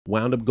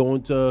wound up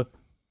going to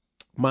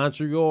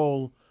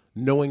Montreal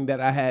knowing that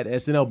I had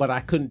SNL, but I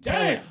couldn't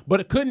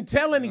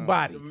tell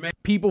anybody.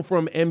 People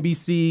from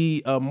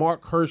NBC,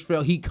 Mark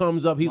Hirschfeld, he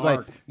comes up, he's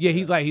like,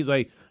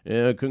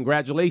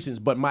 congratulations.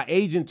 But my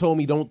agent told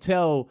me don't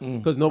tell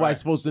because nobody's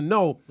supposed to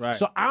know. Right.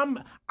 So I'm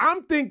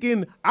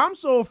thinking, I'm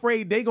so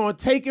afraid they gonna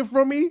take it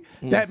from me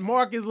that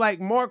Mark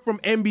from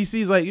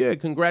NBC is like, yeah,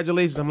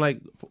 congratulations. I'm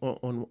like,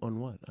 on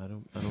what? I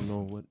don't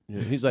know what.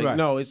 He's like,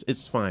 no,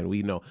 it's fine.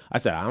 We know. I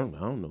said, I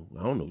don't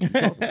know.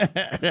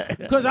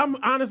 Because I'm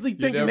honestly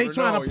thinking they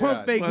trying to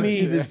pump fake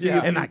me,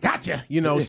 and I got you.